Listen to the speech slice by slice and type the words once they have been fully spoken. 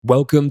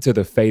Welcome to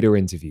the Fader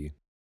interview.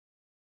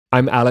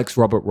 I'm Alex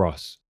Robert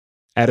Ross,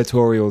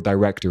 editorial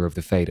director of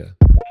The Fader.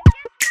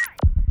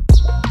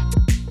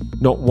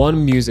 Not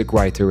one music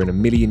writer in a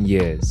million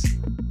years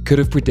could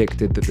have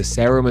predicted that the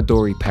Sarah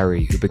Midori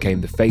Perry who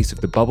became the face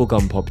of the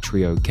bubblegum pop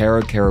trio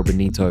Kero Kero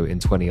Bonito in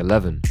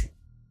 2011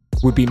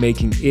 would be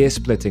making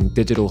ear-splitting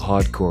digital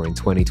hardcore in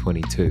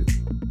 2022.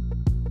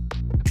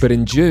 But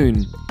in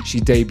June,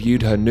 she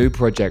debuted her new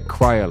project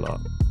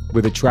Cryalot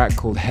with a track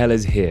called Hell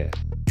Is Here,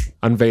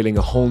 unveiling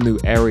a whole new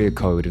area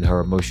code in her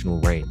emotional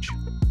range.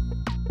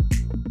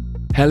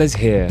 Hell Is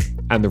Here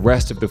and the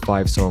rest of the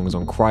 5 songs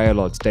on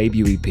Cryalot's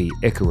debut EP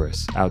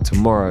Icarus, out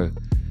tomorrow,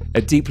 are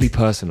deeply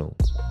personal,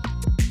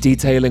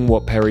 detailing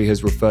what Perry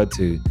has referred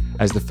to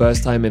as the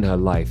first time in her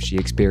life she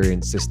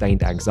experienced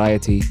sustained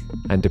anxiety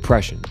and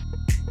depression.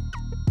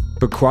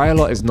 But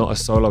Cryalot is not a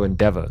solo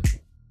endeavor.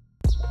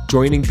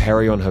 Joining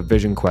Perry on her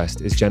vision quest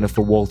is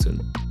Jennifer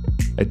Walton,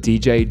 a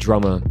DJ,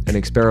 drummer, and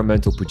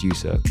experimental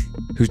producer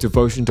whose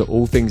devotion to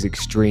all things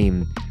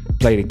extreme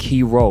played a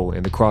key role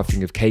in the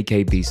crafting of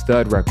KKB's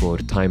third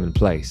record, Time and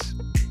Place.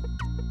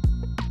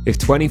 If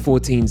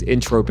 2014's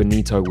Intro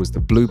Bonito was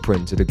the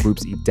blueprint to the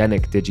group's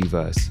Edenic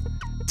digiverse,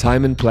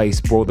 Time and Place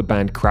brought the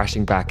band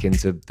crashing back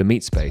into the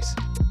meat space.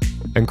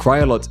 And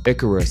Cryalot's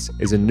Icarus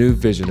is a new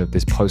vision of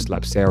this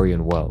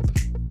post-lapsarian world.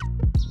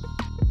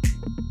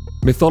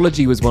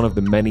 Mythology was one of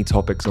the many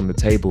topics on the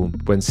table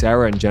when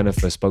Sarah and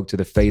Jennifer spoke to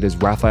the Fader's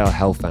Raphael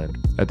Helfand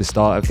at the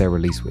start of their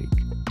release week.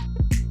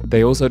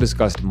 They also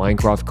discussed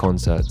Minecraft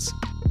concerts,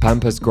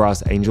 Pampas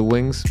Grass Angel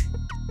Wings,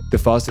 the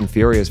Fast and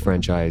Furious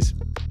franchise,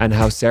 and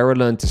how Sarah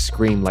learned to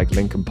scream like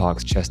Linkin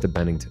Park's Chester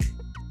Bennington.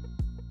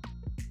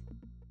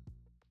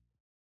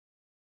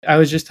 I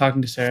was just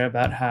talking to Sarah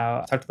about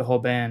how I talked to the whole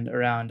band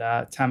around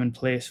Time and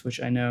Place,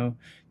 which I know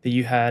that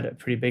you had a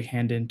pretty big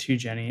hand in too,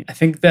 Jenny. I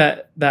think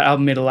that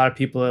album made a lot of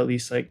people, at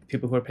least like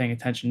people who are paying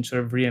attention,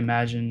 sort of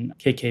reimagine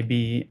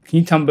KKB. Can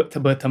you tell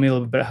me a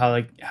little bit how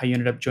you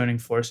ended up joining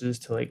forces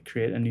to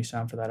create a new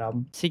sound for that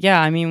album? So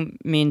yeah, I mean,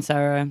 me and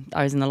Sarah,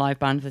 I was in the live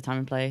band for Time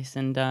and Place,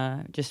 and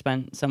just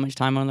spent so much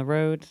time on the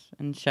road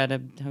and shared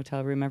a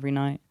hotel room every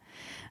night.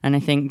 And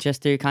I think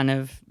just through kind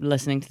of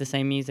listening to the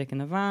same music in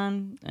the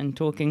van and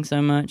talking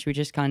so much, we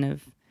just kind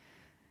of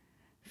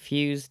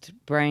fused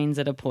brains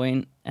at a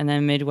point. And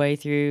then midway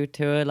through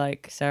tour,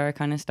 Sarah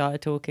kind of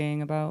started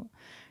talking about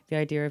the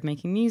idea of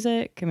making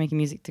music and making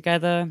music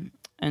together.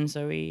 And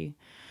so when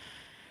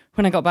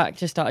I got back,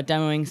 just started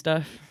demoing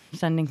stuff,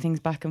 sending things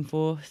back and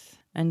forth.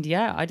 And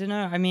yeah, I don't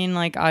know. I mean,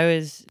 I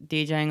was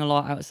DJing a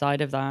lot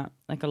outside of that,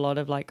 a lot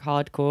of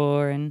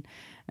hardcore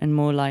and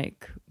more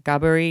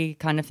gabbery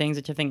kind of things,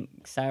 which I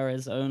think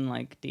Sarah's own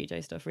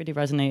DJ stuff really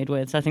resonated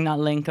with. So I think that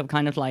link of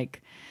kind of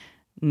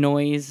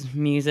noise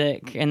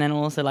music and then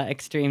also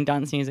extreme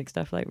dance music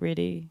stuff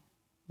really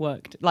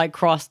worked,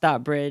 crossed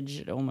that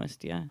bridge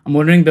almost. Yeah, I'm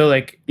wondering though,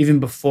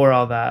 even before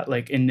all that,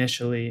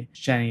 initially,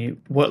 Jenny,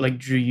 what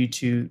drew you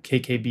to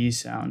KKB's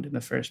sound in the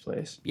first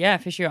place? Yeah,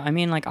 for sure. I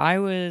mean, I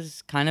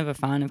was kind of a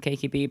fan of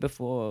KKB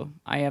before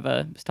I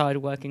ever started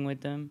working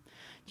with them,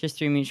 just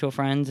through mutual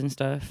friends and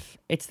stuff.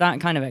 It's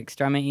that kind of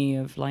extremity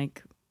of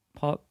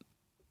pop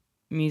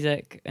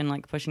music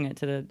and pushing it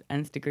to the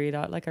nth degree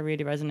that I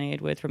really resonated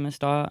with from the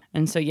start.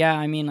 And so yeah,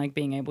 I mean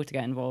being able to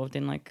get involved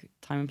in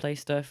Time and Place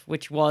stuff,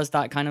 which was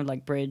that kind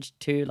of bridge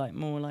to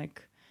more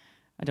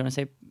I don't want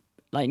to say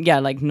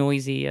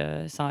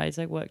noisy sides,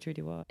 worked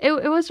really well.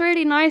 It was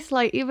really nice,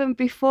 even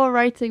before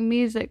writing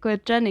music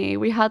with Jenny,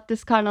 we had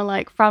this kind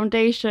of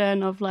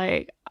foundation of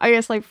I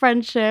guess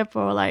friendship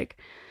or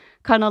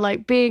kind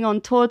of being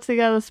on tour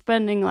together,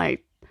 spending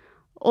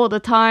all the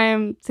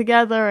time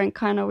together, and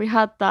kind of we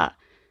had that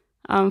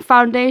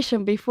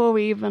foundation before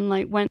we even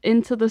went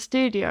into the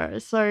studio.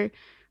 So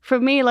for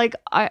me,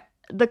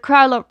 the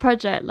Cryalot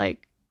project,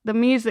 the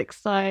music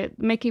side,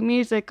 making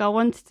music, I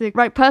wanted to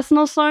write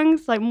personal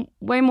songs,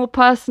 way more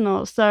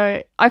personal.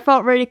 So I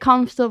felt really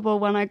comfortable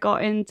when I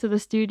got into the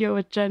studio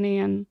with Jenny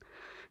and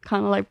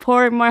kind of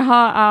pouring my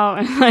heart out,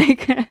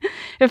 and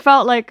it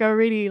felt like a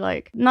really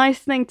nice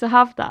thing to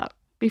have that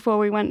before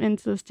we went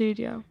into the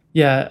studio.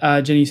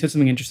 Yeah, Jenny, you said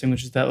something interesting,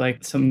 which is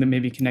that something that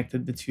maybe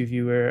connected the two of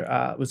you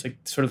was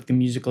sort of the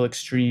musical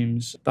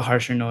extremes, the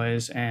harsher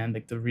noise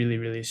and the really,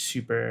 really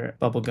super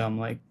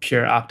bubblegum,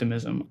 pure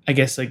optimism. I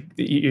guess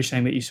you're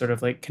saying that you sort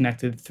of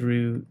connected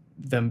through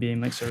them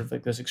being sort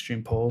of those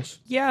extreme poles.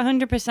 Yeah,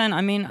 100%.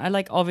 I mean,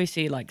 I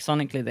obviously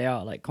sonically they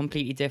are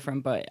completely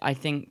different, but I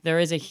think there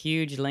is a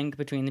huge link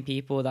between the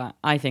people that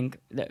I think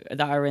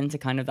that are into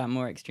kind of that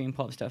more extreme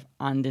pop stuff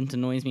and into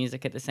noise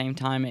music at the same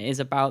time. It is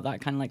about that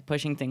kind of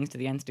pushing things to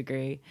the nth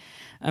degree.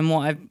 And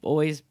what I've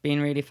always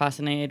been really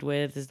fascinated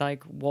with is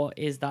what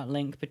is that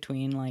link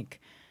between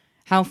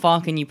how far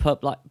can you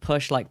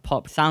push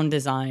pop sound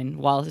design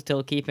while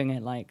still keeping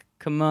it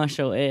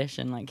commercial-ish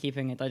and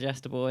keeping it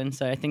digestible. And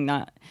so I think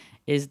that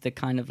is the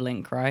kind of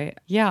link, right?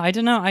 Yeah, I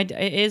don't know. It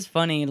is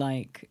funny,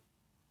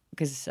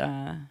 because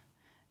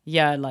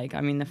yeah,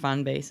 I mean the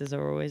fan bases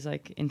are always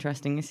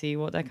interesting to see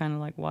what their kind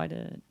of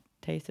wider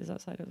taste is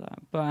outside of that.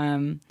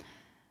 But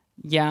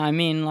Yeah, I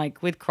mean,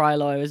 like with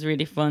Cryalot, it was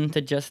really fun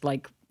to just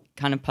like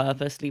kind of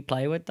purposely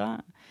play with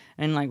that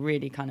and like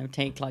really kind of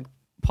take like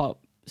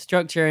pop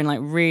structure and like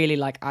really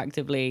like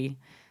actively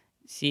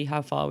see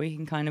how far we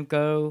can kind of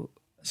go.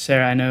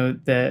 Sarah, I know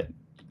that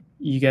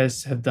you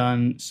guys have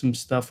done some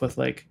stuff with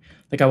like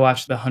I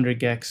watched the 100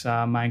 gecs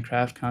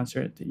Minecraft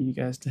concert that you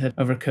guys did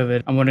over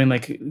COVID. I'm wondering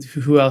like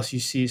who else you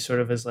see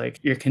sort of as like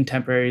your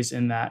contemporaries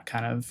in that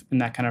kind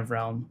of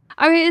realm.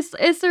 I mean,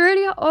 it's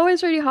really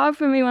always really hard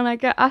for me when I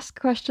get asked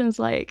questions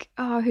like,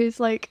 oh,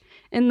 who's like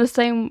in the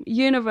same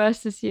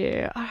universe as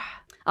you.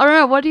 I don't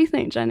know. What do you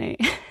think, Jenny?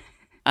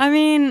 I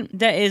mean,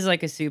 there is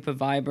like a super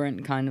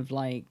vibrant kind of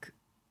like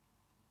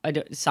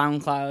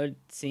SoundCloud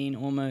scene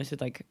almost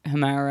with like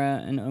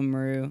Hamara and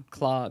Umru,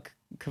 Clark,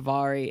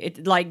 Kavari.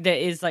 It like there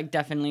is like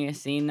definitely a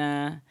scene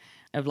there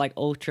of like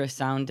ultra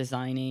sound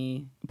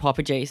designy pop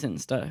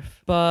adjacent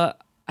stuff. But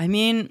I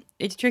mean,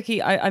 it's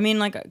tricky. I mean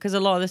like because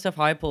a lot of the stuff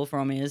I pull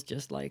from is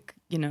just like,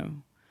 you know,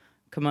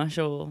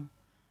 commercial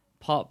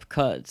pop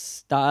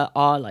cuts that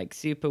are like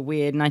super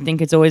weird, and I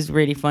think it's always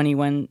really funny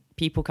when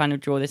people kind of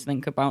draw this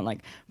link about like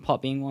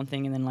pop being one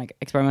thing and then like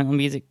experimental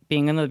music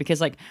being another, because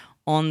like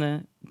on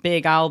the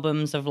big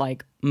albums of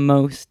like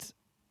most,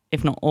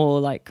 if not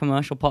all, like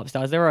commercial pop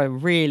stars, there are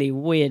really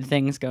weird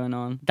things going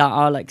on that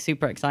are like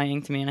super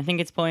exciting to me, and I think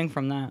it's pulling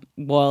from that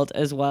world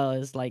as well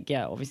as like,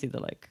 yeah, obviously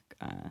the like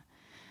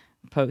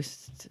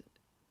post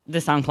the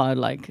SoundCloud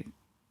like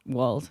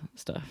world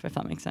stuff, if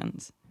that makes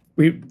sense.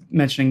 We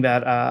mentioning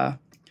that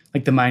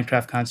like the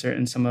Minecraft concert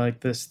and some of like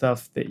the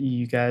stuff that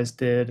you guys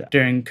did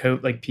during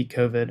like peak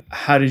COVID.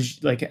 How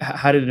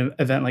did an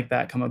event like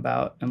that come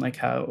about, and like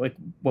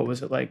what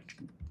was it like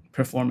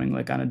performing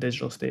like on a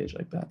digital stage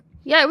like that?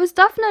 Yeah, it was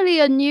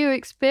definitely a new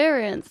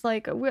experience.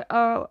 Like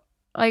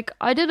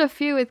I did a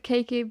few with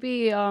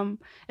KKB.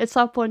 It's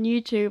up on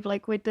YouTube.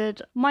 Like we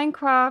did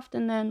Minecraft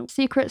and then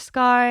Secret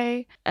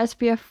Sky,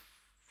 SPF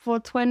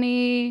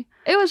 420.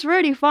 It was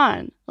really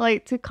fun.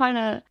 Like to kind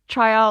of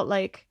try out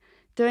like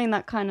doing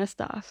that kind of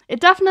stuff. It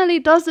definitely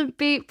doesn't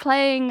beat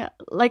playing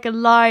like a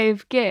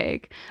live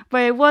gig,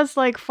 but it was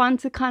like fun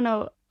to kind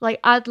of like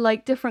add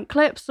like different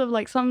clips of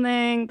like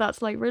something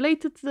that's like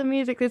related to the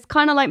music. It's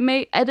kind of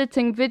like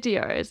editing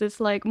videos. It's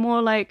like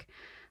more like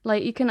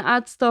you can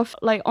add stuff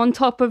like on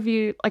top of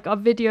you, like a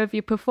video of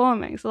you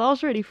performing. So that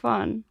was really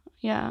fun.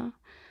 Yeah.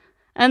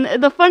 And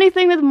the funny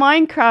thing with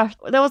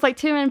Minecraft, there was like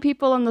too many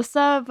people on the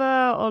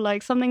server or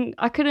like something.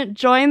 I couldn't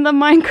join the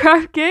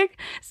Minecraft gig.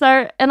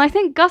 So, and I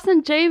think Gus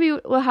and Jamie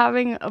were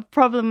having a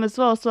problem as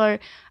well. So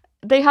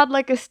they had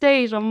like a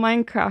stage on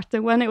Minecraft,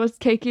 and when it was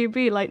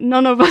KQB, like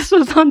none of us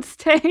was on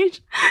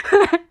stage.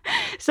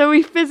 So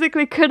we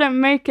physically couldn't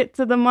make it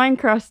to the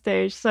Minecraft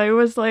stage. So it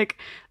was like,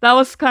 that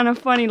was kind of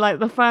funny. Like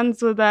the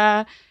fans were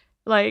there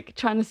like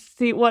trying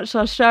to watch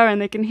our show,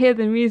 and they can hear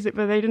the music,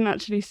 but they didn't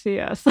actually see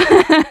us.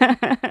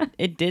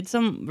 It did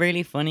some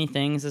really funny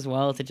things as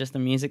well to just the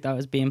music that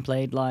was being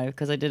played live,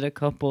 because I did a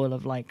couple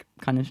of like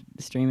kind of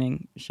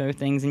streaming show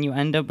things, and you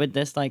end up with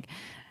this like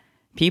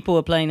people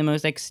were playing the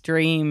most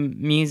extreme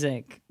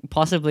music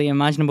possibly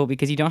imaginable,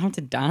 because you don't have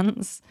to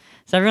dance.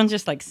 So everyone's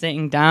just like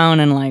sitting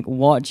down and like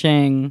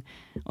watching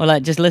or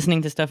like just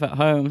listening to stuff at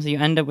home. So you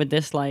end up with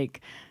this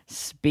like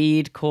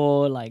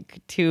speedcore,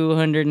 like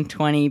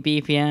 220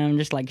 BPM,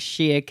 just like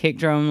sheer kick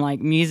drum like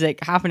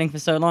music happening for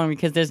so long,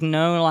 because there's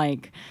no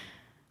like,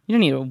 you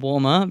don't need to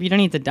warm up, you don't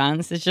need to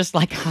dance, it's just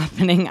like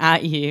happening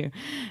at you.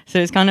 So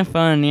it's kind of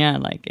fun. Yeah,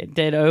 like it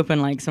did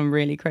open like some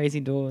really crazy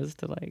doors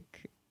to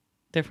like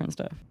different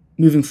stuff.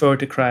 Moving forward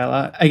to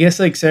Cryalot, I guess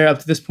like Sarah, up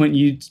to this point,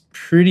 you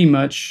pretty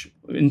much,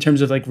 in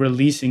terms of like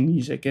releasing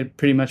music, it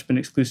pretty much been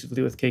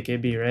exclusively with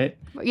KKB, right?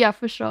 Yeah,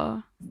 for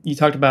sure. You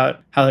talked about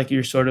how like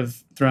you're sort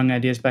of throwing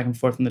ideas back and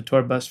forth on the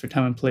tour bus for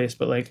Time and Place,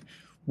 but like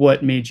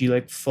what made you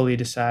like fully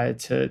decide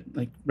to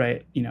like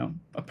write, you know,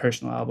 a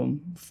personal album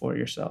for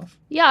yourself?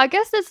 Yeah, I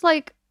guess it's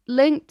like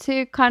linked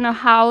to kind of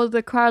how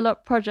the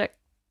Cryalot project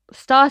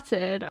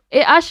started.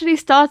 It actually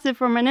started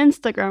from an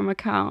Instagram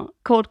account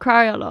called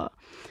Cryalot.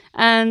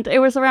 And it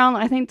was around,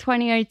 I think,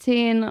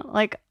 2018.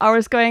 Like I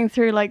was going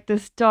through like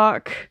this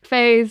dark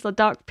phase, a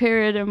dark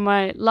period in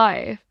my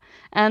life.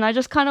 And I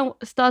just kind of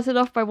started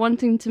off by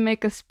wanting to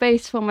make a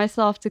space for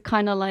myself to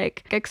kind of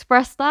like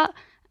express that.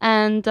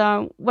 And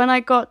when I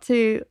got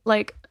to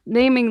like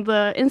naming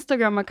the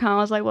Instagram account,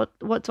 I was like,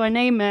 what do I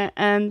name it?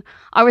 And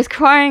I was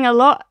crying a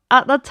lot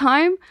at that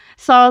time.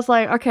 So I was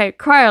like, okay,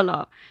 cry a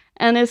lot.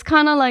 And it's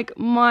kind of like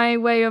my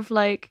way of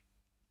like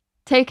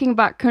taking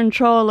back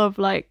control of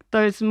like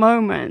those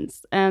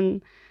moments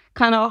and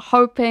kind of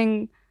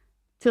hoping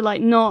to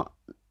like not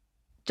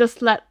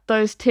just let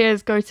those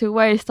tears go to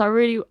waste. I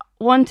really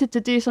wanted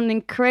to do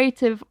something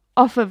creative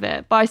off of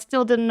it, but I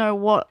still didn't know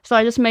what. So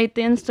I just made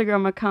the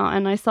Instagram account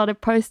and I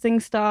started posting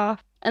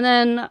stuff, and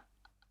then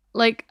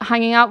like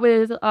hanging out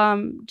with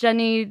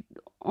Jenny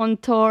on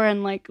tour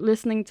and like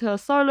listening to her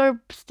solo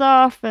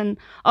stuff. And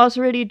I was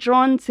really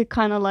drawn to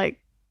kind of like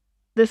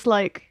this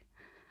like,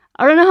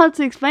 I don't know how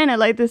to explain it,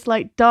 like this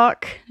like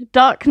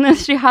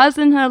darkness she has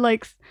in her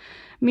like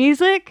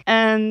music.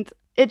 And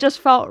it just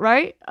felt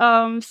right.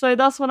 So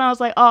that's when I was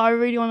like, oh, I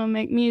really want to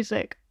make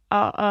music,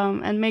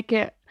 and make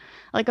it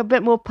like a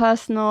bit more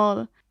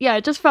personal. Yeah,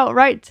 it just felt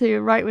right to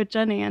write with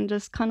Jenny, and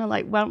just kind of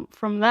like went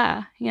from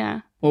there.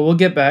 Yeah. Well, we'll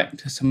get back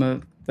to some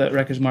of the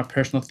record's more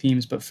personal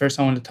themes, but first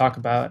I wanted to talk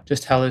about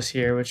just Hell Is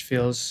Here, which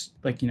feels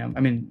like,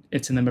 I mean,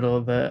 it's in the middle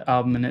of the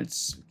album and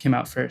it's came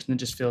out first, and it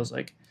just feels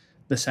like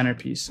the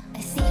centerpiece. I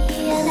see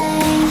an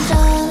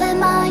angel in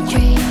my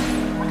dream.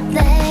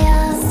 They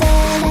are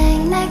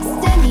sitting next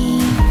to me.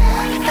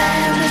 Fairy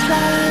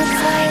birds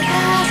like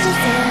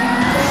ashes in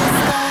the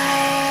sky.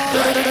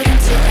 Look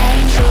into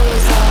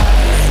angels'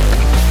 eyes.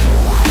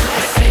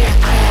 I see a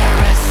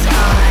clearer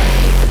sky.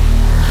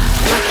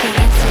 Looking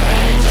into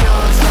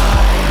angels'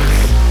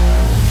 eyes.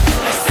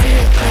 I see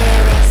a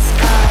clearer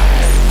sky.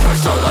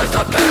 Crystallize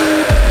the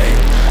pain.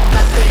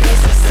 Nothing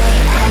is the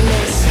same. Hell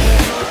is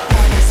here.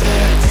 Hell is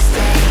here to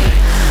stay.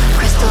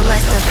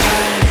 Crystallize the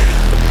pain.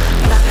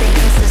 Nothing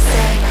is the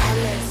same. Hell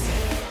is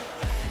here.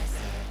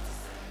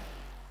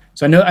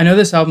 So I know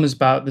this album is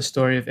about the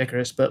story of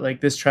Icarus, but like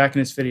this track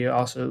and this video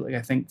also, like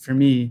I think for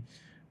me,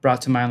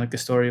 brought to mind like the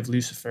story of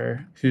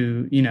Lucifer,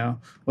 who,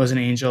 was an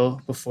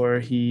angel before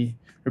he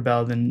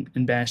rebelled and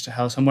banished to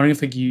hell. So I'm wondering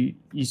if like you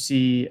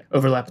see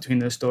overlap between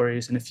those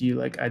stories, and if you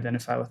like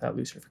identify with that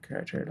Lucifer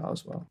character at all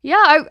as well.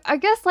 Yeah, I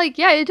guess like,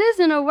 yeah, it is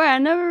in a way. I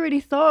never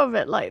really thought of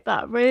it like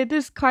that, but it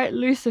is quite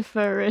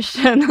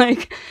Luciferish and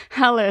like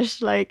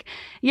hellish. Like,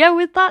 yeah,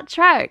 with that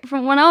track,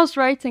 from when I was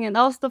writing it,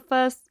 that was the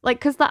first, like,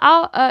 because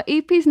the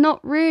EP's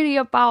not really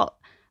about,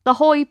 the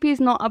whole EP is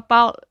not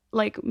about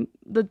like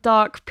the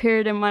dark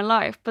period in my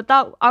life, but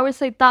that, I would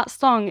say that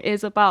song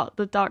is about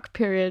the dark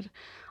period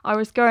I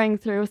was going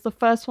through. It was the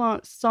first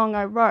song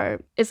I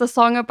wrote. It's a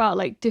song about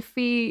like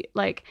defeat,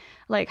 like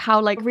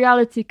how like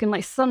reality can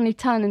like suddenly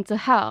turn into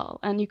hell,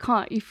 and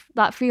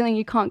that feeling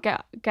you can't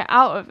get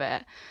out of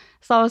it.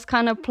 So I was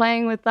kind of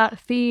playing with that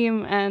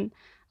theme, and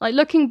like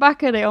looking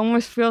back at it,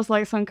 almost feels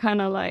like some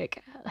kind of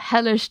like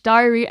hellish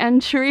diary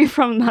entry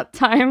from that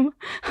time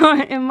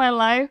in my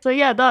life. So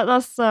yeah,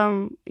 that's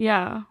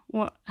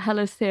what Hell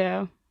Is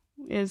Here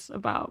is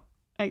about,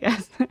 I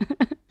guess.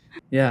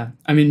 Yeah,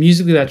 I mean,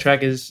 musically that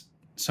track is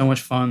so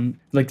much fun.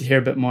 I'd like to hear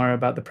a bit more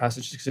about the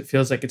process, because it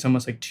feels like it's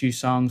almost like two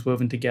songs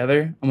woven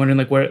together. I'm wondering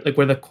where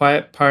the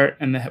quiet part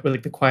and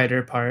the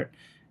quieter part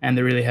and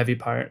the really heavy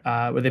part,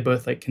 were they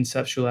both like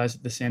conceptualized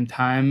at the same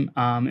time?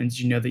 And did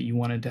you know that you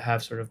wanted to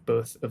have sort of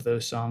both of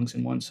those songs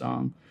in one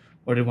song,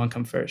 or did one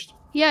come first?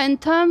 Yeah, in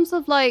terms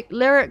of like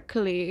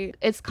lyrically,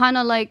 it's kind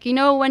of like,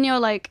 when you're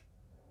like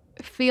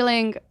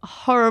feeling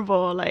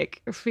horrible,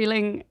 like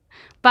feeling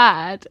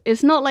bad,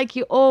 it's not like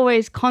you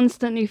always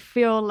constantly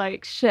feel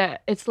like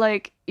shit. It's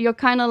like you're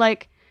kind of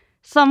like,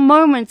 some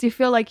moments you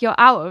feel like you're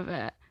out of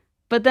it,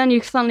 but then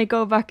you suddenly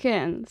go back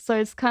in. So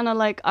it's kind of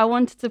like I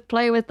wanted to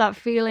play with that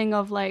feeling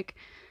of like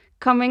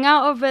coming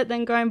out of it,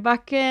 then going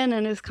back in,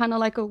 and it's kind of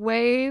like a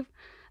wave.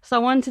 So I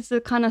wanted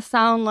to kind of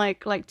sound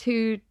like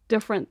two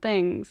different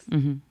things.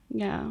 Mm-hmm.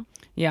 Yeah.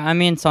 Yeah, I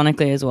mean,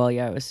 sonically as well,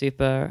 yeah, it was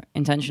super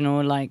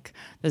intentional. Like,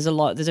 there's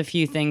a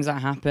few things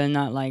that happen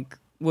that, like,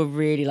 were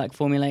really, like,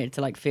 formulated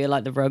to, like, feel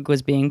like the rug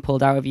was being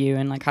pulled out of you,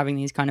 and, like, having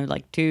these kind of,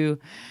 like, two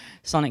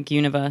sonic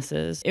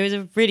universes. It was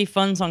a really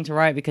fun song to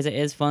write, because it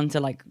is fun to,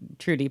 like,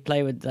 truly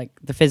play with, like,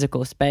 the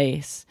physical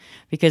space,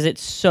 because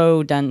it's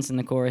so dense in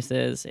the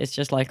choruses. It's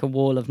just like a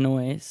wall of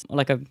noise, or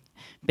like a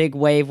big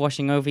wave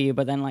washing over you,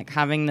 but then, like,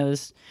 having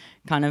those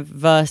kind of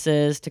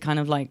verses to kind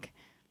of, like,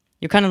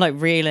 you're kind of like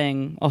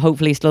reeling, or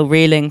hopefully still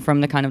reeling from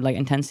the kind of like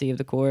intensity of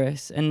the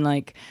chorus. And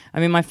like, I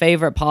mean, my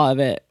favorite part of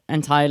it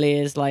entirely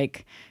is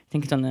like, I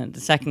think it's on the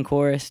second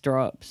chorus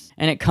drops,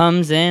 and it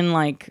comes in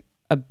like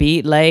a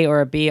beat late or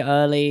a beat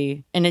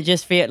early, and it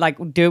just feel like,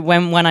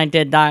 when I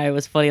did that, it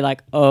was fully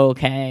like,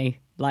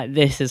 okay, like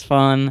this is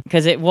fun,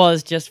 because it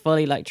was just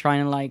fully like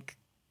trying to like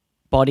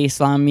body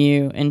slam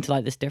you into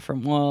like this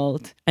different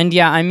world. And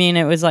yeah, I mean,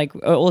 it was like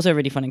also a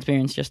really fun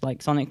experience, just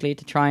like sonically,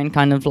 to try and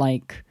kind of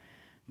like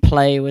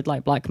play with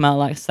like black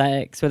metal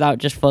aesthetics without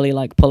just fully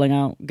like pulling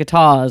out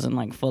guitars and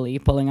like fully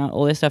pulling out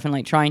all this stuff, and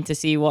like trying to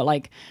see what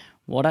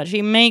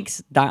actually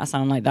makes that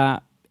sound like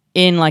that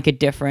in like a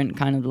different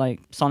kind of like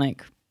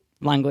sonic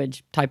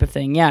language type of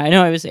thing. Yeah, I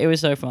know, it was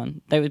so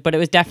fun. But it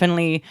was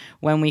definitely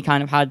when we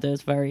kind of had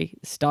those very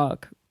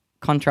stark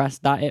contrasts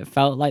that it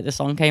felt like the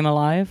song came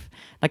alive.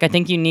 Like, I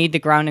think you need the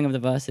grounding of the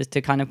verses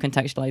to kind of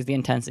contextualize the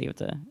intensity of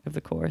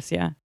the chorus.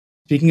 Yeah.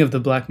 Speaking of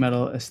the black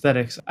metal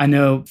aesthetics, I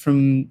know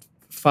from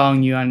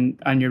following you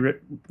on your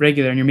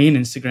your main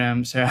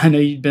Instagram, Sarah, I know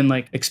you've been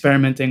like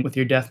experimenting with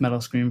your death metal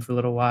scream for a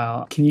little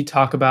while. Can you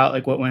talk about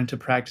like what went into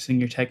practicing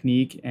your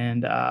technique,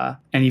 and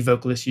any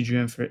vocalists you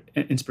drew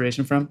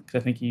inspiration from?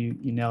 Because I think you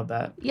nailed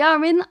that. Yeah, I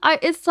mean,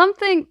 it's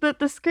something that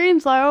the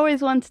screams, I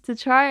always wanted to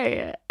try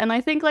it. And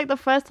I think like the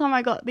first time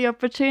I got the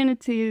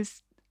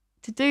opportunities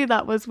to do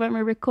that was when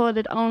we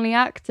recorded Only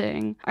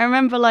Acting. I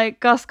remember like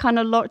Gus kind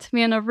of locked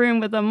me in a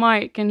room with a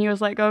mic, and he was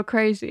like, go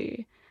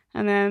crazy.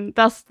 And then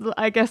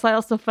I guess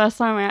that's the first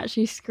time I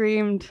actually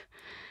screamed.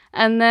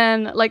 And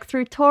then like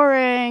through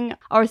touring,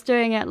 I was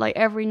doing it like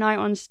every night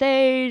on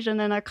stage, and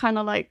then I kind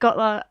of like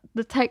got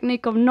the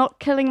technique of not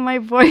killing my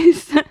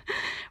voice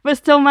but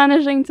still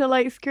managing to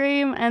like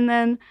scream. And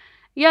then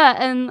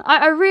and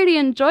I really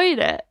enjoyed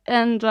it,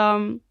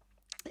 and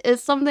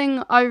it's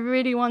something I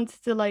really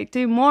wanted to like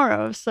do more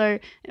of. So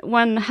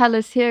when Hell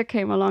Is Here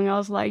came along, I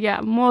was like,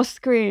 yeah, more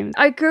screams.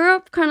 I grew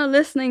up kind of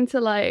listening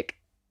to like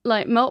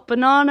Melt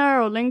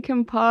Banana or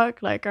Linkin Park.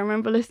 Like I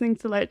remember listening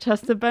to like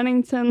Chester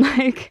Bennington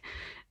like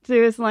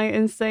do his like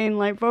insane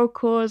like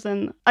vocals,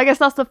 and I guess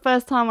that's the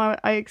first time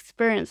I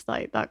experienced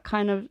like that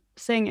kind of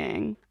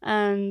singing.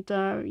 And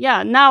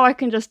now I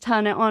can just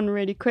turn it on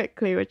really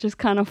quickly, which is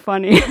kind of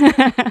funny.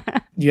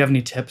 Do you have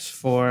any tips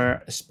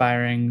for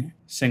aspiring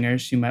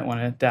singers who might want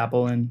to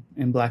dabble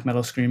in black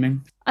metal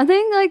screaming? I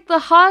think like the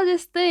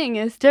hardest thing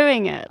is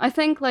doing it. I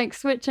think like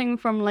switching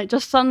from like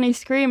just suddenly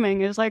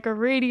screaming is like a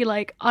really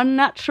like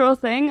unnatural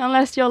thing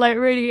unless you're like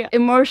really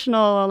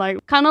emotional, or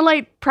like kind of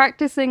like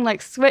practicing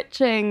like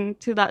switching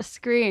to that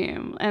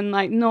scream and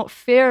like not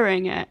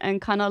fearing it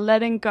and kind of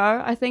letting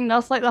go. I think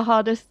that's like the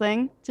hardest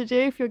thing to do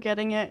if you're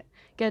getting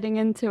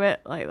into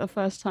it like the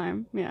first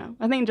time. Yeah,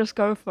 I think just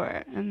go for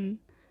it, and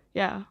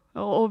yeah,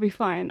 it'll all be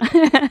fine.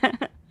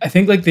 I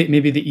think like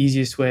maybe the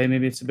easiest way,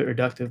 maybe it's a bit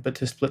reductive, but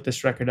to split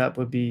this record up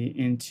would be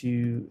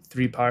into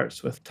 3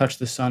 parts, with Touch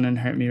the Sun and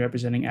Hurt Me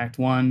representing Act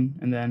 1,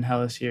 and then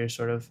Hell Is Here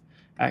sort of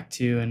Act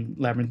 2, and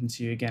Labyrinth and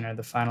See You Again are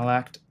the final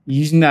act.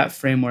 Using that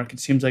framework, it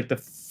seems like the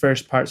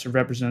first part sort of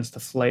represents the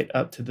flight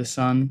up to the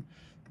sun,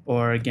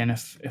 or again,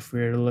 if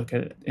we were to look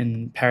at it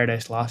in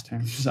Paradise Lost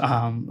terms,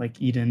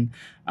 like Eden,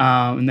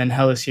 and then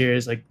Hell Is Here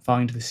is like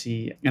falling to the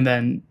sea, and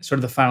then sort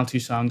of the final 2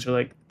 songs are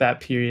like that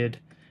period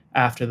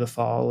after the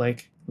fall,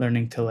 like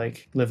learning to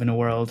like live in a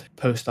world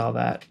post all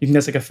that. You think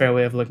that's like a fair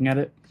way of looking at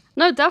it?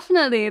 No,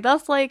 definitely.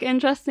 That's like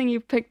interesting you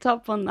picked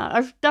up on that.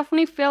 I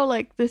definitely feel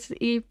like this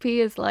EP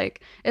is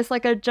like, it's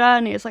like a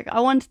journey. It's like, I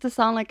wanted to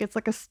sound like it's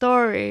like a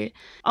story.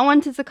 I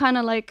wanted to kind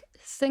of like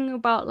sing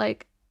about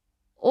like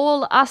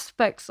all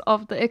aspects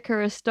of the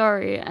Icarus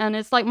story. And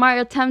it's like my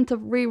attempt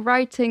of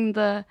rewriting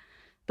the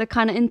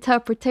kind of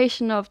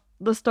interpretation of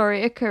the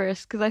story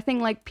Icarus. Because I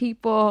think like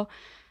people,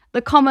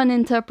 the common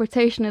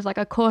interpretation is like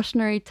a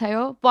cautionary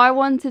tale, but I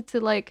wanted to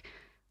like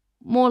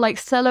more like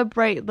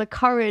celebrate the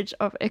courage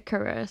of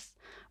Icarus.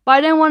 But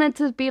I didn't want it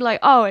to be like,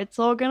 oh, it's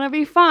all gonna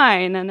be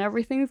fine and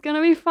everything's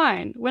gonna be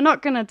fine. We're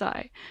not gonna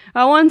die.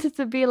 I wanted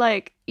to be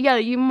like, yeah,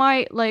 you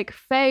might like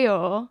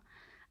fail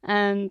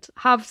and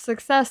have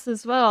success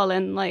as well,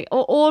 and like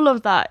all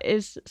of that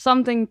is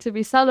something to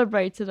be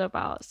celebrated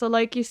about. So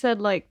like you said,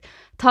 like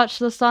Touch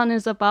the Sun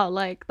is about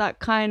like that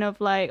kind of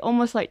like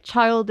almost like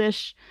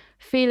childish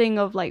feeling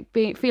of like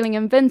feeling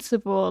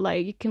invincible,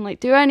 like you can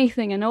like do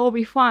anything and it'll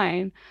be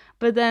fine.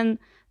 But then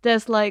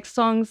there's like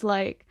songs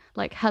like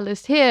Hell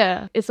Is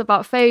Here. It's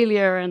about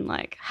failure and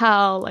like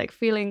hell, like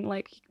feeling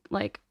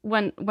like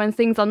when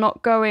things are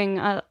not going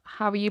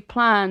how you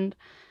planned.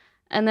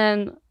 And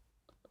then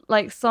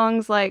like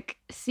songs like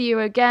See You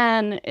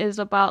Again is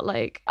about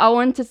like, I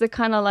wanted to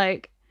kind of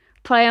like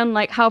play on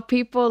like how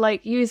people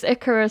like use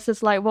Icarus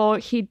as like, well,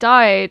 he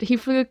died, he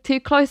flew too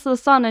close to the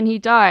sun and he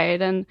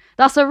died, and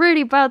that's a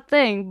really bad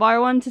thing. But I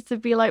wanted to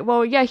be like,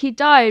 well, yeah, he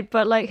died,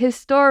 but like his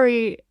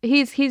story,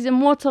 he's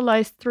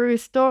immortalized through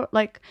his story,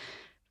 like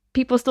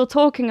people still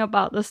talking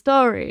about the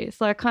story.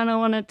 So I kind of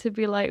wanted to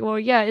be like, well,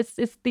 yeah,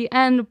 it's the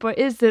end, but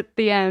is it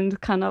the end?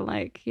 Kind of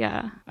like,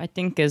 yeah. I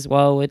think as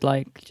well with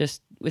like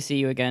just with See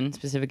You Again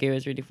specifically, it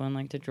was really fun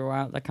like to draw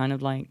out that kind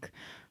of like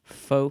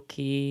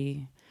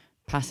folky,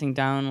 passing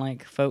down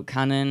like folk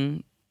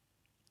canon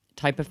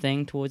type of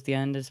thing towards the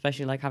end,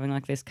 especially like having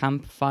like this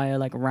campfire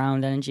like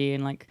round energy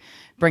and like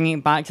bringing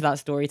it back to that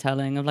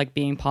storytelling of like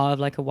being part of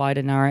like a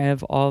wider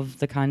narrative of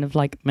the kind of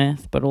like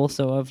myth, but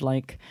also of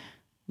like,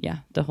 yeah,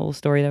 the whole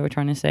story that we're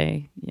trying to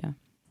say. Yeah.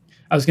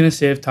 I was going to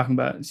save talking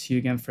about See You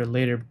Again for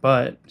later,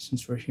 but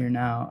since we're here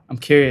now, I'm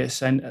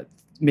curious. And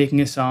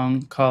making a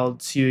song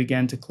called See You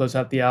Again to close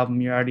out the album,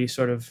 you're already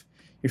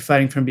you're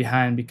fighting from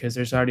behind, because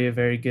there's already a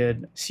very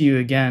good See You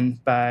Again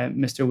by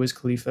Mr. Wiz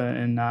Khalifa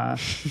and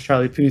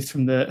Charlie Puth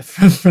from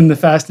the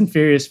Fast and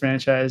Furious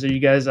franchise. Are you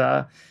guys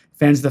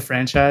fans of the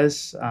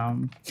franchise?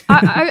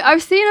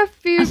 I've seen a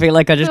few. I feel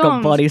like I just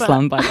got body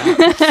slammed by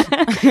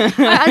that.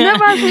 I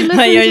never actually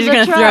listened You're to just the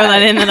gonna track. throw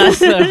that in, and that's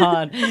so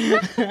hard.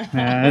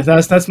 Yeah,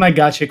 that's my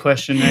gotcha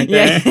question right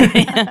there.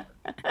 Yeah.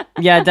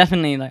 Yeah,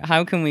 definitely. Like,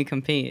 how can we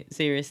compete?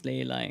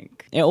 Seriously,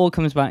 like it all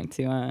comes back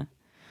to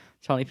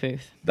Charlie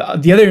Puth.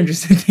 The other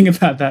interesting thing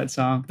about that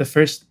song, the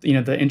first,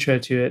 the intro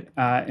to it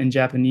in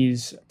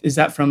Japanese, is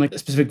that from like a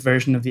specific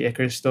version of the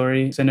Icarus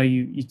story? Because I know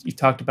you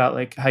talked about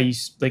like how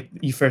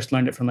you first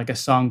learned it from like a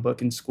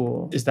songbook in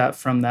school. Is that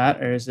from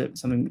that, or is it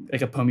something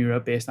like a poem you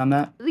wrote based on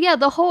that? Yeah,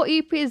 the whole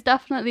EP is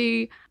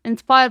definitely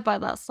inspired by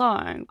that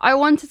song. I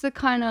wanted to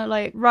kind of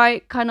like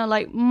write kind of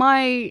like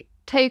my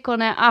take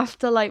on it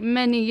after like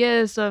many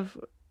years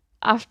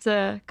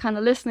after kind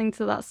of listening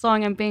to that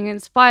song and being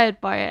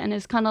inspired by it, and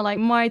it's kind of like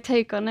my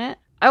take on it.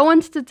 I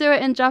wanted to do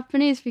it in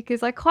Japanese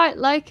because I quite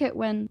like it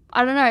when,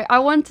 I don't know, I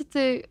wanted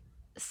to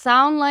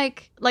sound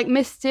like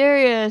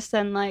mysterious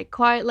and like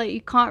quite like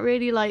you can't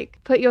really like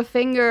put your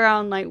finger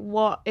around like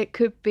what it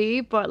could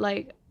be, but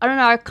like I don't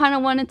know, I kind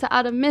of wanted to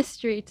add a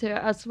mystery to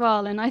it as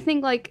well. And I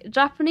think like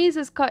Japanese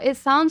is quite, it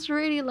sounds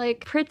really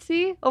like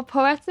pretty or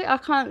poetic. I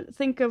can't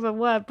think of a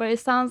word, but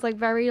it sounds like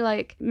very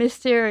like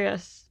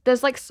mysterious.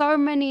 There's like so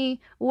many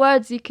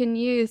words you can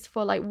use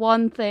for like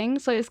one thing.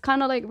 So it's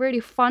kind of like really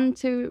fun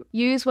to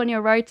use when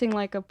you're writing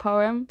like a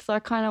poem. So I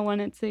kind of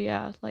wanted to,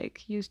 yeah,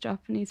 like use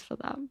Japanese for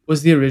that.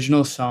 Was the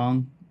original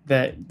song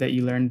that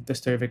you learned the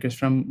Story Vickers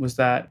from, was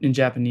that in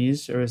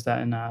Japanese or was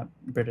that in a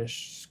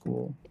British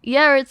school?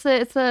 Yeah, it's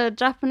a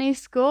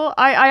Japanese school.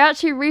 I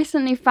actually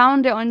recently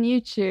found it on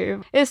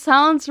YouTube. It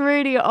sounds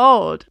really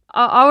old.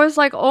 I was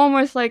like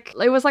almost like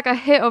it was like a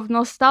hit of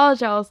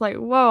nostalgia. I was like,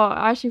 whoa,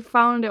 I actually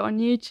found it on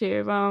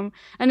YouTube.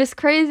 And it's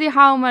crazy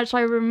how much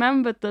I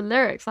remembered the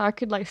lyrics. I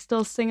could like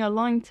still sing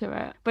along to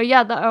it. But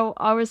yeah, that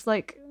I was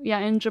like,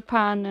 yeah, in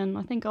Japan, and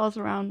I think I was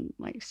around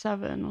like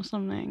 7 or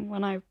something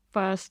when I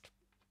first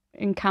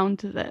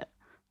encountered it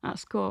at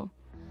school.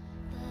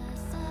 The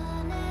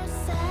sun is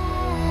setting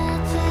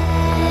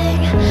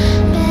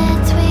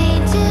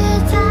between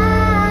two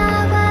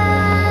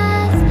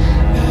towers.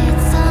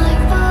 It's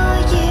time for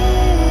you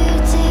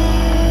to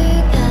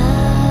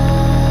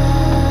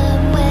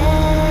come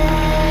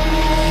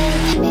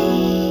with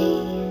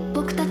me.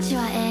 僕たち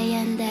は永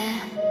遠で、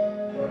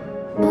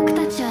僕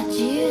たちは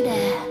自由で、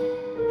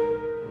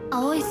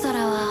青い空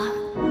は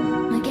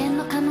無限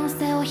の可能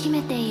性を秘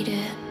めている。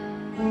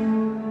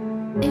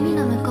海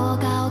の向こう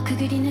側をく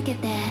ぐり抜け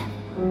て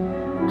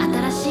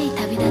新しい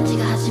旅立ち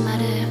が始ま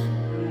る。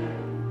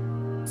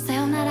さ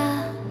よな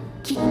ら、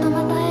きっと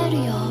また会える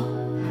よ。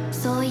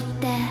そう言っ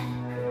て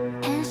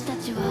天使た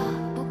ちは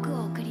僕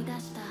を送り出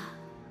した。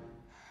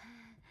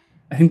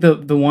 I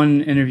think the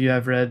one interview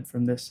I've read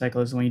from this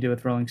cycle is the one you did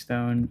with Rolling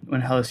Stone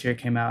when Hell Is Here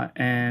came out,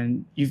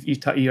 and you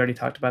already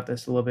talked about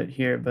this a little bit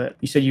here, but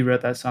you said you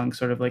wrote that song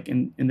sort of like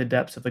in the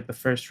depths of like the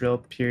first real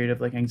period of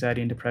like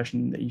anxiety and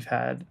depression that you've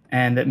had,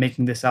 and that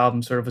making this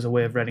album sort of was a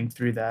way of writing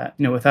through that.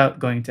 You know, without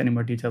going into any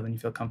more detail than you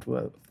feel comfortable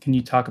with, can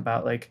you talk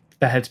about like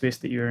the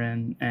headspace that you were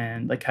in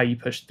and like how you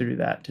pushed through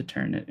that to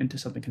turn it into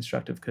something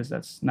constructive, because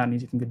that's not an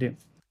easy thing to do.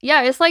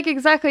 Yeah, it's like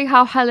exactly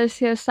how Hell Is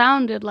Here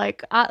sounded.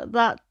 Like at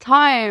that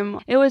time,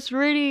 it was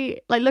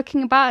really like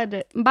looking back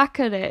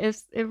at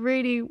it, it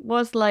really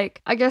was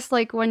like, I guess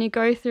like when you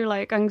go through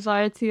like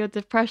anxiety or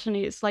depression,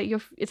 it's like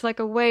it's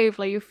like a wave.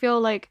 Like you feel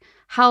like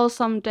hell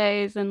some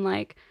days, and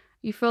like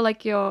you feel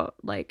like you're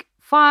like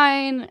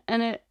fine,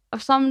 and it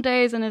some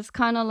days, and it's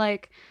kind of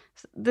like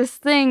this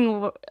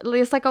thing,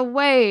 it's like a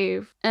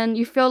wave, and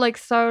you feel like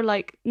so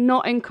like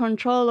not in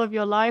control of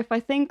your life. I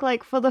think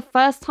like for the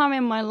first time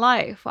in my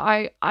life,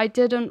 I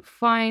didn't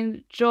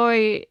find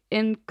joy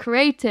in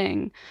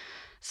creating.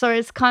 So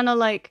it's kind of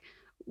like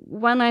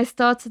when I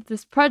started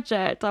this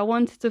project, I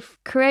wanted to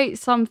create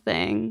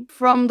something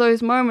from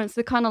those moments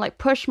to kind of like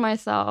push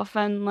myself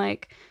and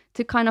like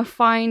to kind of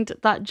find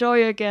that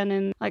joy again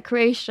in like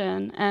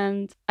creation.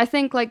 And I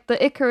think like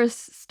the Icarus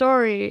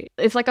story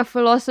is like a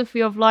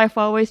philosophy of life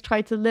I always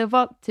try to live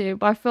up to,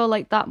 but I feel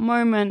like that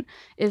moment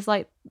is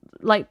like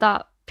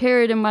that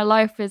period in my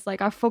life is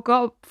like I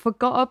forgot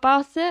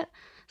about it.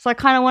 So I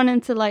kind of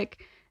wanted to like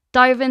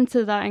dive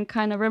into that and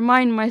kind of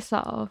remind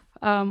myself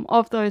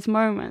of those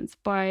moments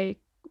by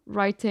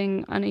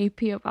writing an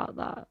EP about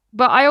that.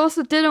 But I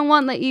also didn't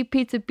want the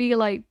EP to be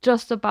like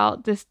just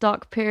about this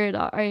dark period.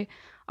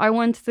 I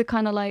wanted to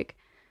kind of like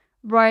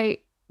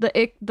write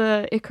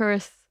the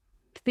Icarus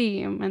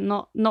theme and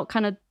not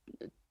kind of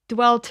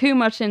dwell too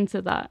much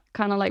into that,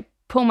 kind of like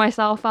pull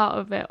myself out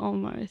of it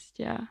almost.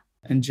 Yeah.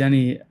 And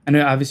Jenny, I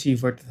know obviously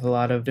you've worked with a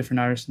lot of different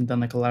artists and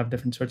done like a lot of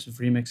different sorts of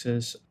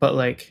remixes, but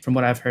like from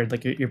what I've heard,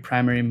 like your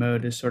primary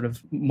mode is sort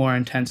of more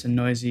intense and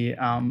noisy.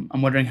 I'm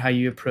wondering how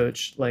you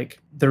approach like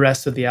the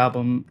rest of the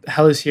album.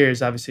 Hell Is Here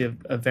is obviously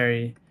a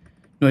very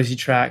noisy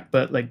track,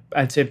 but like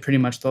I'd say pretty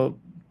much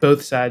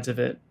both sides of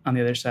it on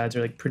the other sides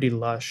are like pretty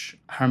lush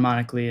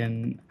harmonically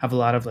and have a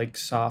lot of like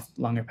soft,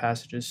 longer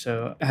passages.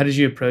 So how did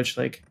you approach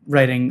like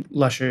writing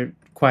lusher,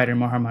 quieter,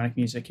 more harmonic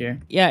music here?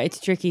 Yeah,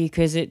 it's tricky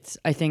because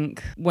I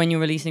think when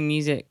you're releasing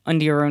music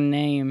under your own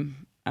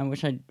name,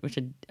 which I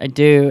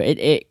do,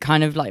 it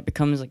kind of like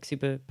becomes like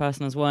super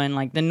personal as well, and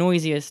like the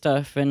noisier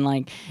stuff and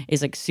like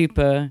is like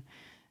super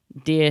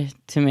dear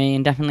to me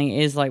and definitely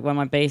is like where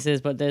my base is,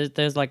 but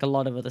there's like a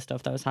lot of other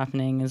stuff that was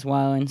happening as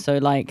well. And so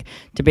like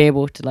to be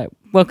able to like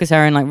work with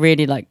Sarah and like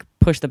really like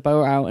push the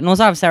boat out, and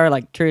also have Sarah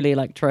like truly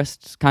like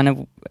trust kind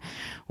of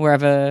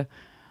wherever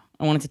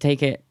I wanted to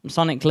take it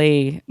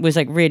sonically, was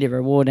like really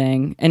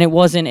rewarding. And it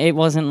wasn't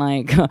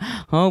like,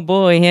 oh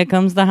boy, here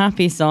comes the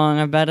happy song,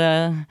 I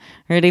better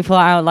really pull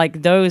out.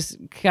 Like those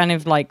kind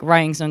of like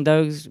writings on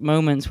those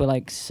moments were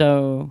like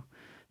so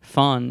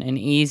fun and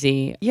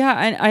easy. Yeah,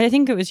 and I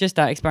think it was just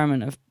that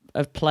experiment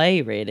of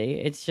play,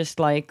 really. It's just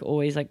like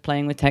always like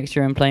playing with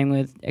texture and playing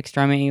with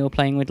extremity or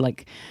playing with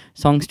like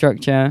song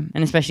structure,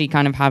 and especially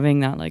kind of having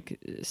that like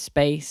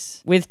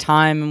space with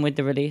time and with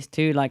the release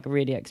too, like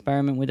really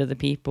experiment with other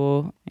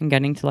people and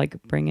getting to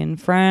like bring in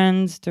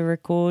friends to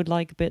record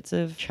like bits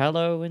of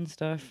cello and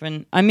stuff.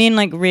 And I mean,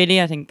 like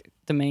really, I think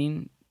the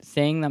main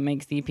thing that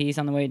makes the EP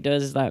sound the way it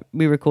does is that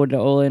we recorded it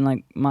all in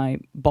like my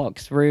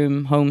box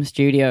room home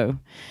studio,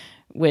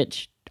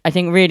 which I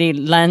think really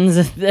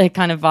lends the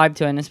kind of vibe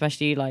to it, and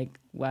especially like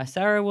where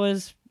Sarah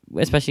was,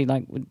 especially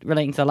like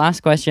relating to the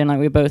last question, like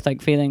we're both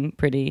like feeling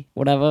pretty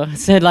whatever.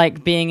 So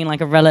like being in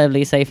like a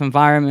relatively safe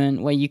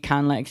environment where you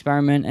can like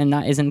experiment and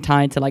that isn't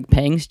tied to like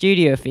paying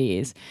studio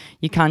fees.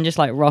 You can just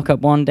like rock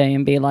up one day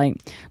and be like,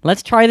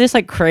 let's try this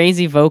like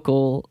crazy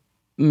vocal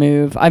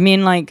move. I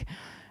mean, like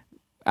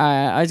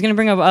I was going to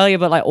bring up earlier,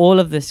 but like all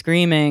of the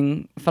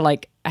screaming for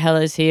like Hell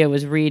Is Here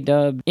was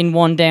redubbed in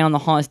one day on the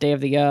hottest day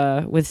of the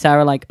year with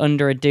Sarah like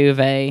under a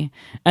duvet.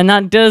 And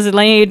that does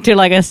lead to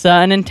like a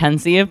certain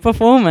intensity of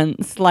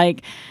performance.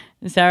 Like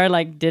Sarah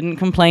like didn't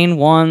complain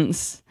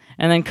once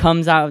and then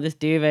comes out of this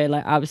duvet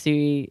like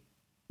absolutely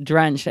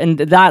drenched. And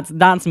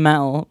that's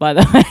metal, by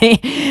the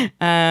way.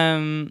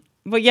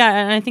 But yeah,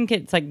 and I think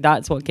it's like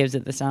that's what gives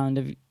it the sound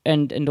of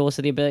and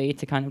also the ability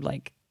to kind of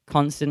like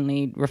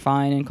constantly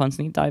refine and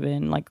constantly dive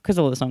in, like because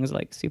all the songs are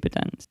like super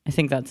dense. I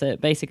think that's it.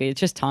 Basically,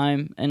 it's just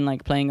time and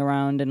like playing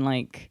around, and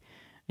like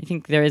I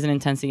think there is an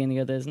intensity in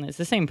the others, and it's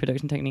the same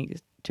production technique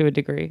to a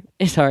degree.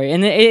 Sorry,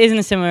 and it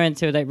isn't similar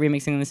to like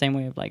remixing in the same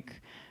way of like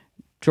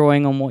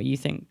drawing on what you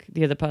think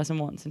the other person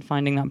wants and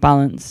finding that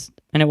balance.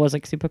 And it was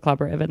like super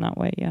collaborative in that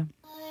way. Yeah.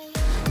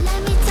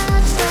 Let me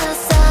touch the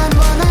sun,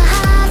 wanna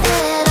have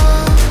it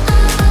all.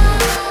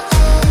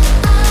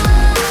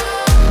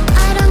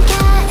 I don't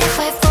care if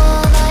I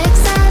fall, I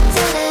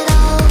accepted it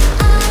all.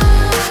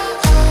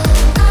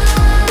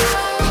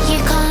 You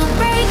can't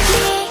break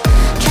me,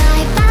 try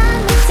ban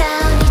me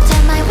down. You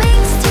turn my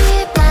wings to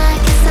black.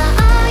 Is that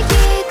all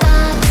you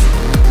got?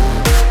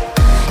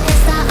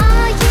 Is that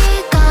all you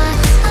got?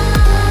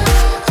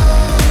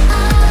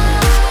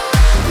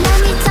 Let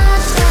me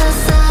touch the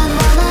sun,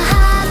 wanna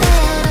have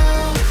it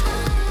all.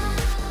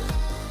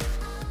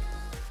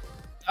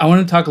 I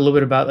want to talk a little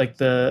bit about like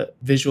the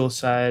visual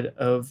side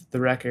of the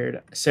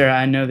record. Sarah,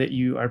 I know that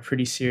you are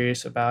pretty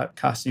serious about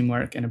costume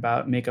work and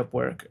about makeup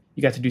work.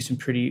 You got to do some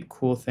pretty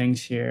cool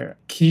things here.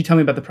 Can you tell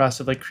me about the process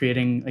of like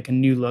creating like a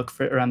new look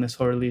for around this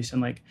whole release,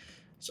 and like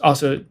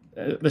also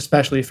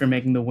especially for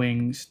making the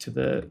wings to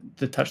the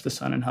Touch the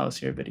Sun and Hell Is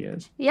Here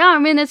videos? Yeah, I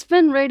mean, it's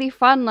been really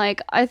fun.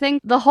 Like, I think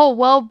the whole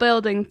world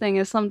building thing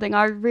is something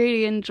I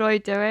really enjoy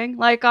doing.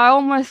 Like, I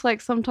almost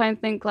like sometimes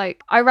think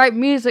like I write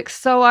music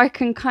so I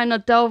can kind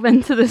of delve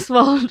into this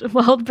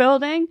world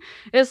building.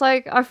 It's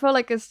like I feel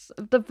like it's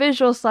the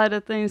visual side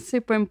of things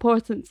super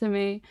important to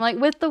me. Like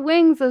with the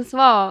wings as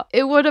well,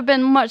 it would have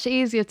been much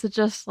easier to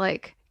just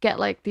like get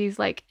like these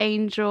like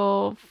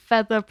angel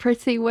feather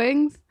pretty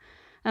wings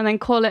and then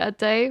call it a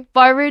day. But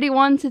I really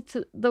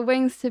wanted the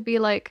wings to be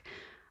like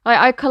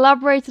I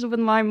collaborated with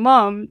my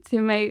mom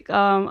to make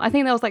I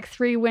think there was like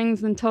 3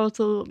 wings in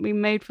total we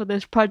made for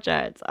this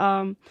project.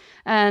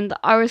 And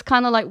I was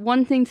kind of like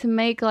wanting to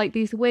make like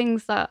these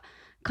wings that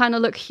kind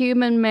of look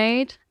human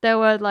made. There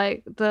were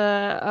like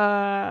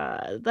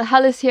the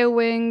Hell Is Here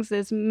wings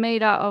is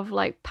made out of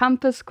like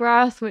pampas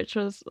grass, which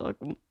was like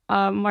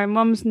my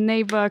mum's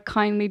neighbor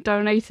kindly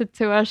donated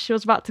to us. She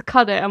was about to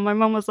cut it, and my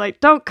mum was like,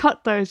 "Don't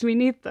cut those. We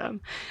need them."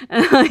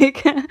 And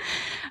like,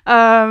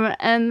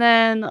 and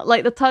then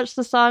like the Touch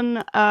the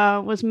Sun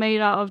was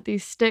made out of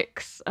these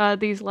sticks,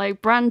 these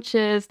like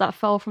branches that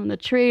fell from the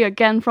tree,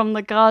 again from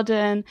the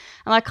garden.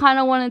 And I kind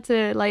of wanted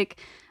to like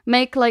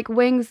make like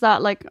wings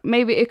that like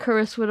maybe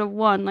Icarus would have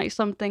won, like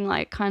something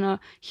like kind of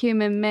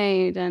human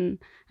made and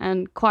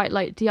quite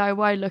like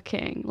DIY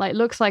looking, like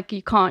looks like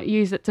you can't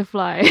use it to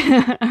fly.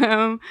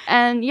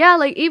 And yeah,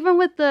 like even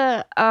with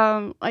the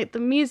like the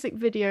music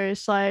video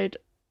side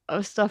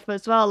of stuff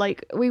as well,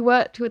 like we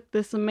worked with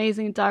this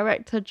amazing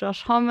director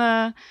Josh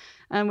Homme,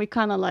 and we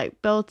kind of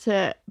like built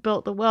the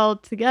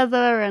world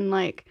together. And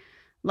like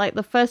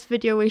the first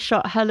video we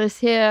shot, Hell Is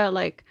Here,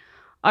 like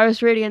I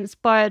was really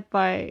inspired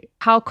by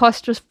how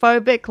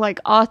claustrophobic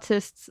like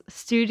artists'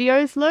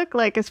 studios look,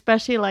 like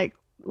especially like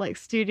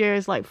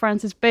studios like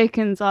Francis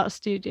Bacon's art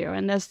studio,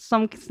 and there's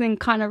something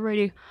kind of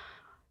really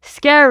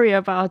scary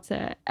about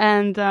it.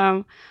 And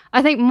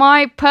I think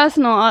my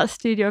personal art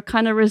studio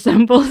kind of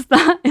resembles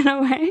that in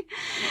a way.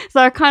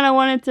 So I kind of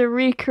wanted to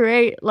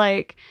recreate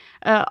like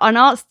an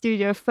art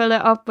studio, fill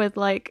it up with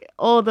like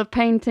all the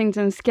paintings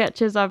and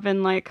sketches I've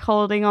been like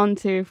holding on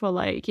to for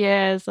like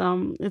years.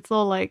 It's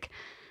all like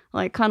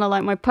kind of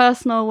like my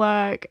personal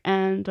work,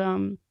 and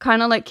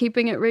kind of like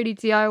keeping it really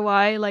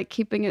DIY, like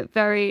keeping it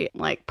very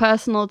like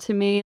personal to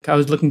me. I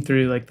was looking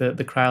through like the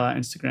Cryalot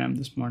Instagram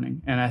this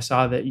morning, and I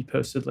saw that you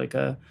posted like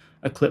a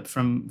clip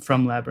from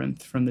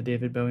Labyrinth, from the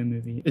David Bowie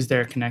movie. Is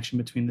there a connection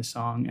between the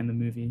song and the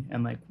movie,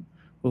 and like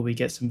will we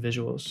get some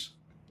visuals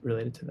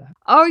related to that.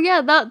 Oh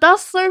yeah,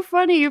 that's so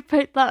funny you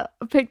picked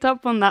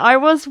up on that. I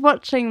was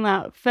watching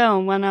that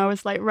film when I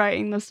was like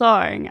writing the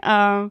song.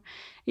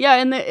 Yeah,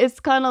 and it's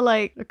kind of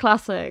like a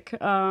classic.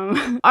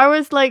 I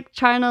was like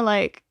trying to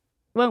like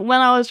when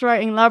I was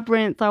writing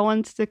Labyrinth, I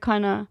wanted to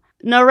kind of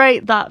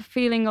narrate that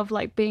feeling of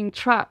like being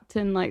trapped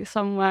in like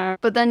somewhere,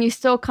 but then you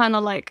still kind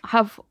of like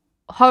have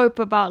hope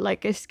about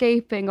like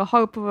escaping or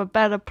hope of a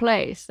better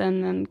place,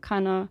 and then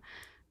kind of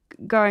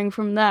going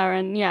from there.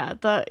 And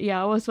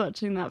I was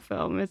watching that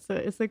film. It's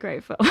a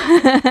great film.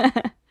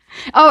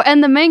 Oh,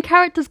 and the main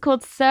character's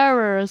called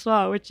Sarah as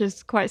well, which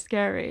is quite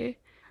scary.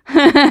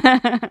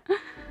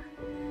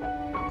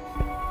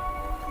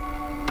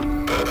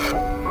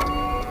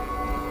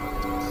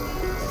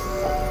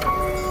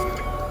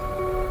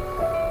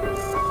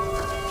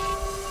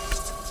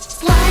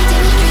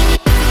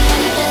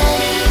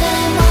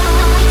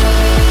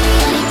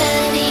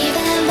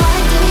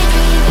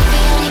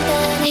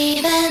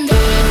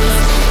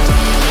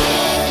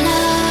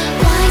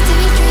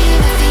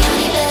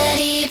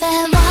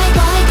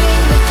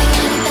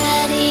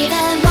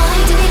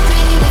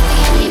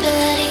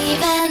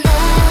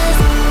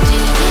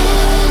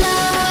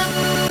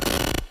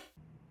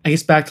 I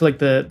guess back to like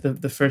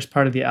the first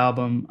part of the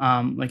album,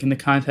 like in the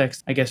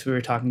context, I guess we were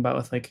talking about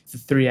with like the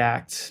 3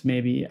 acts,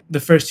 maybe the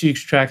first 2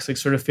 tracks like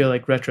sort of feel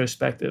like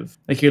retrospective,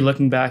 like you're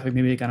looking back, like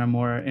maybe like on a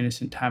more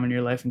innocent time in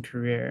your life and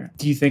career.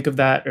 Do you think of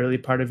that early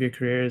part of your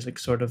career as like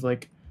sort of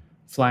like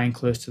flying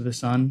close to the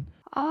sun?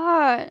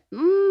 I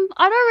don't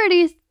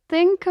really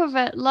think of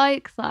it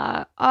like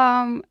that.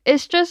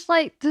 It's just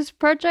like this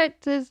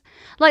project is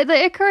like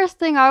the Icarus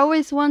thing. I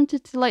always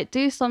wanted to like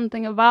do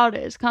something about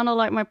it. It's kind of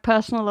like my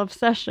personal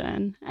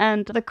obsession,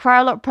 and the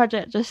Cryalot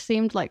project just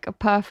seemed like a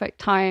perfect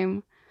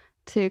time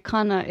to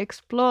kind of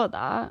explore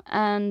that.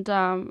 And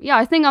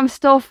I think I'm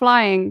still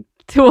flying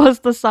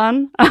towards the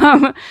sun.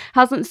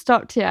 Hasn't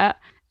stopped yet.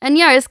 And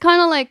yeah, it's kind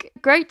of like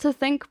great to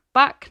think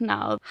back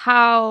now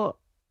how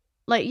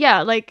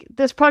like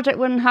this project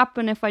wouldn't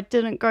happen if I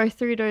didn't go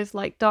through those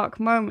like dark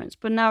moments,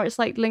 but now it's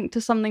like linked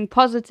to something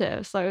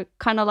positive, so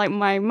kind of like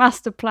my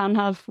master plan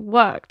has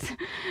worked.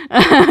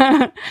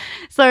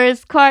 So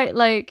it's quite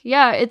like,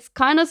 it's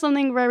kind of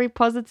something very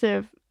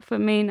positive for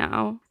me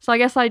now. So I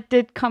guess I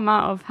did come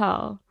out of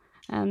hell,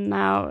 and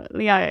now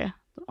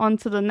on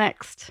to the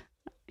next.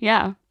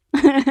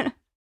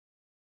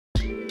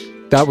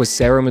 That was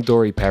Sarah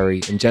Midori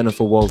Perry and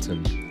Jennifer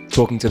Walton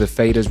talking to the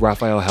Fader's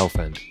Raphael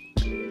Helfand.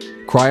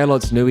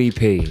 Cryalot's new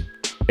EP,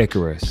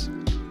 Icarus,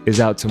 is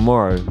out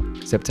tomorrow,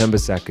 September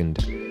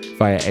 2nd,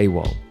 via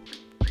AWOL.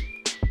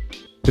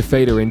 The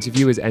Fader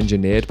interview is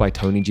engineered by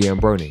Tony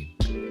Giambroni.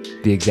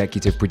 The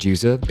executive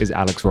producer is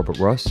Alex Robert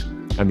Ross,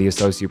 and the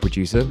associate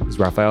producer is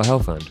Raphael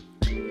Helfand.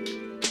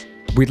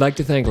 We'd like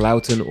to thank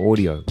Lauten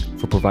Audio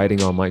for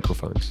providing our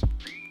microphones.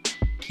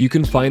 You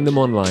can find them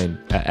online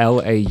at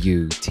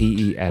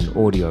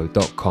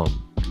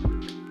lautenaudio.com.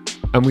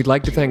 And we'd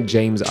like to thank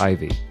James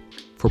Ivey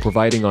for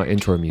providing our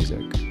intro music.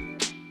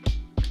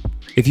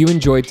 If you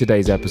enjoyed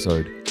today's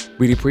episode,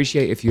 we'd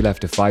appreciate if you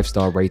left a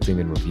 5-star rating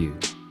and review.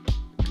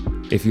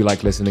 If you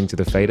like listening to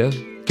The Fader,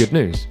 good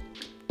news.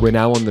 We're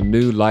now on the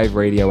new live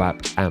radio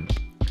app, AMP.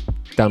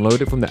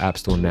 Download it from the App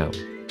Store now.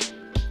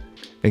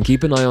 And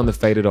keep an eye on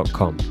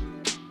thefader.com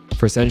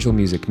for essential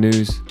music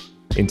news,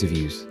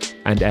 interviews,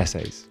 and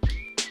essays.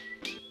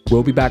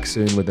 We'll be back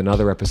soon with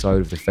another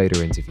episode of The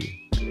Fader Interview.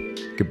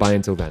 Goodbye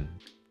until then.